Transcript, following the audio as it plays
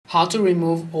How to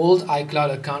remove old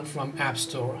iCloud account from App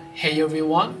Store. Hey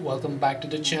everyone, welcome back to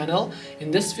the channel.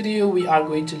 In this video we are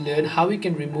going to learn how we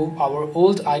can remove our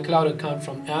old iCloud account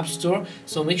from App Store,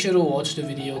 so make sure to watch the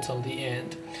video till the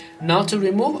end. Now, to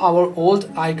remove our old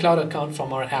iCloud account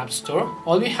from our App Store,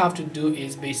 all we have to do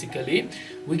is basically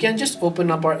we can just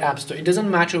open up our App Store. It doesn't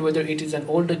matter whether it is an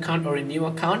old account or a new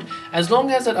account, as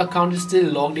long as that account is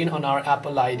still logged in on our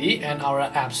Apple ID and our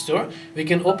App Store, we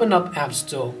can open up App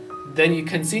Store. Then you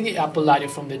can see the Apple ID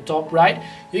from the top right.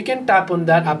 You can tap on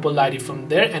that Apple ID from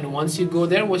there, and once you go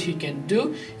there, what you can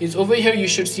do is over here you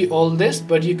should see all this,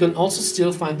 but you can also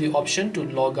still find the option to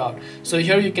log out. So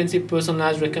here you can see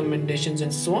personalized recommendations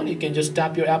and so on. You can just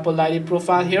tap your Apple ID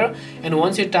profile here, and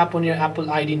once you tap on your Apple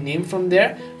ID name from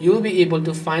there, you will be able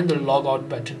to find the logout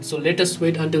button. So let us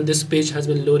wait until this page has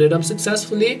been loaded up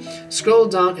successfully. Scroll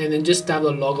down and then just tap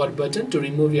the logout button to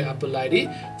remove your Apple ID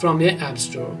from your App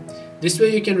Store. This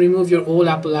way you can remove your old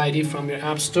Apple ID from your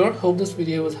App Store. Hope this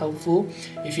video was helpful.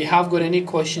 If you have got any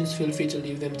questions, feel free to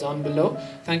leave them down below.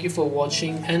 Thank you for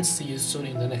watching and see you soon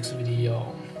in the next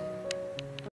video.